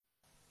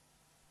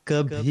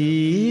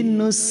کبھی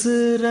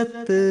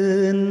نصرت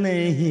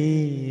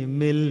نہیں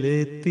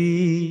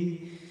ملتی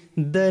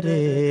در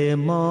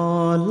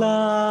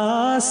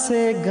مولا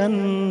سے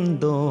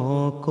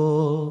گندوں کو،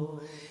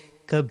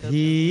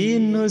 کبھی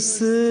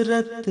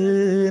نصرت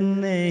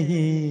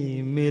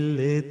نہیں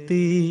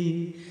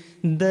ملتی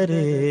در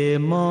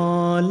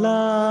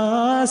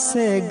مولا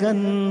سے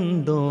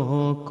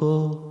گندوں کو،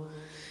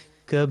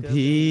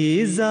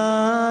 کبھی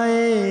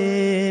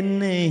ضائع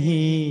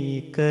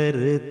نہیں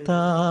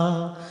کرتا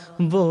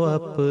وہ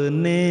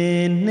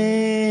اپنے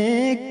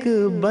نیک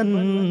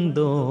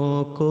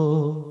بندوں کو،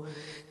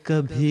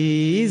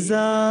 کبھی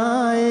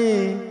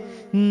ضائع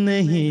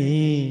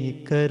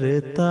نہیں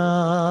کرتا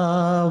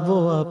وہ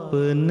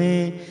اپنے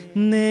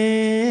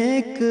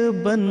نیک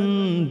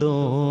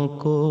بندوں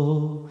کو،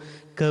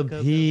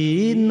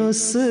 کبھی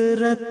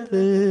نصرت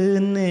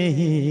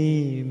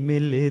نہیں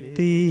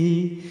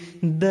ملتی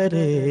در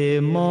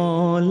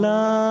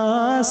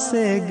مولا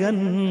سے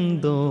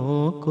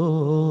گندوں کو۔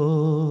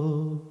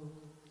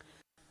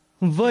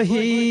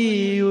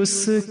 وہی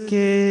اس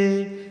کے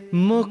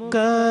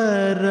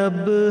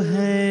مقرب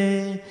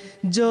ہیں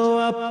جو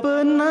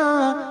اپنا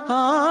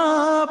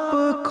آپ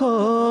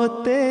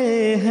کھوتے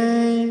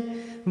ہیں،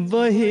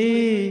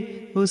 وہی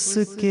اس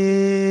کے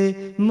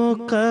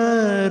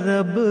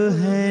مقرب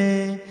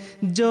ہیں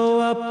جو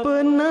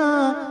اپنا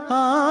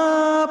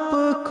آپ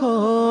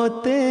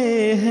کھوتے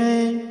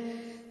ہیں،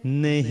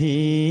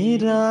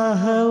 نہیں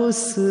راہ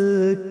اس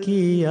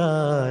کی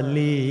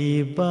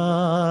عالی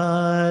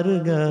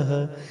بارگاہ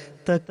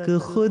تک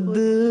خود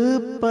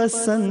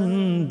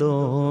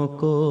پسندوں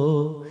کو،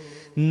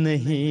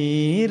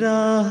 نہیں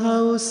راہ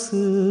اس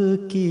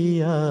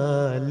کی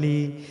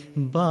عالی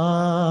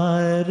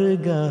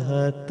بارگاہ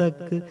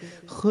تک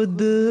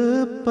خود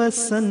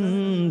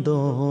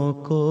پسندوں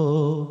کو،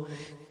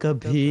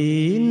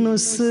 کبھی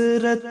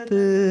نصرت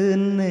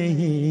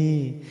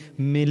نہیں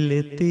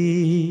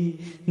ملتی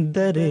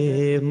در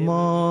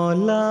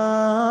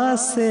مولا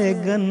سے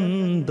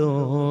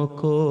گندوں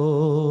کو۔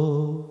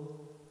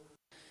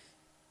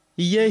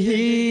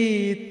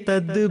 یہی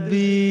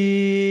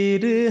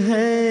تدبیر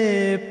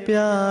ہے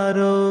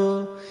پیارو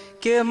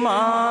کہ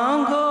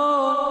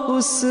مانگو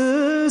اس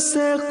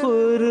سے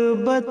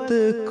قربت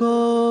کو،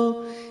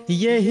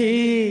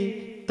 یہی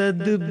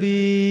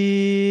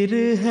تدبیر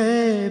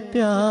ہے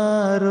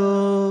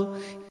پیارو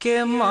کہ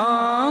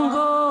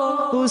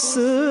مانگو اس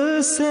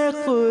سے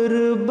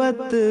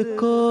قربت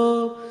کو،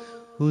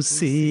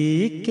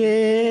 اسی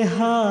کے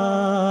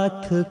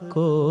ہاتھ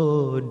کو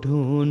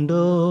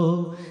ڈھونڈو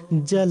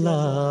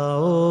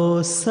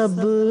جلاؤ سب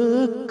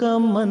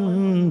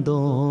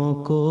کمندوں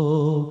کو،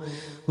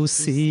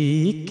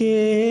 اسی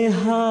کے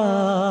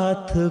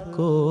ہاتھ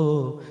کو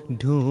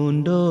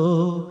ڈھونڈو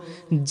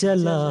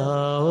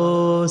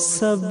جلاؤ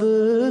سب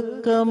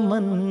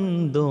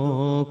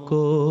کمندوں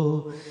کو،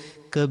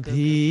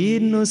 کبھی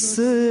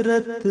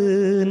نصرت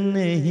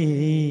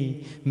نہیں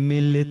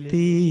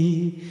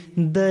ملتی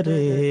در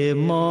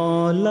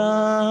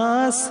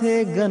مولا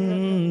سے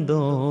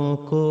گندوں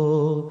کو،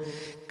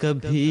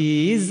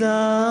 کبھی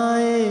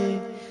ضائع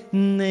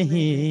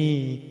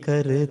نہیں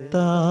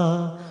کرتا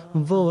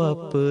وہ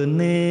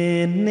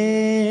اپنے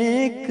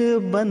نیک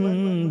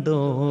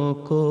بندوں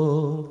کو،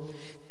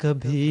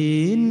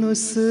 کبھی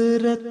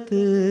نصرت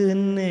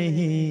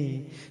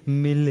نہیں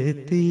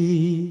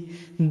ملتی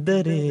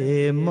در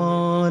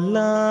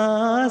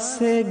مولا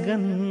سے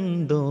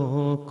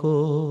گندوں کو،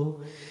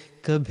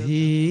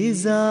 کبھی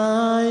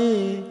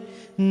ضائع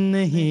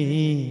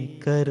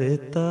نہیں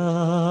کرتا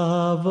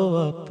وہ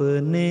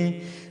اپنے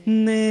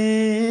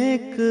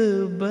نیک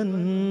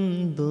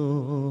بندوں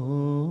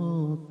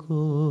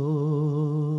کو۔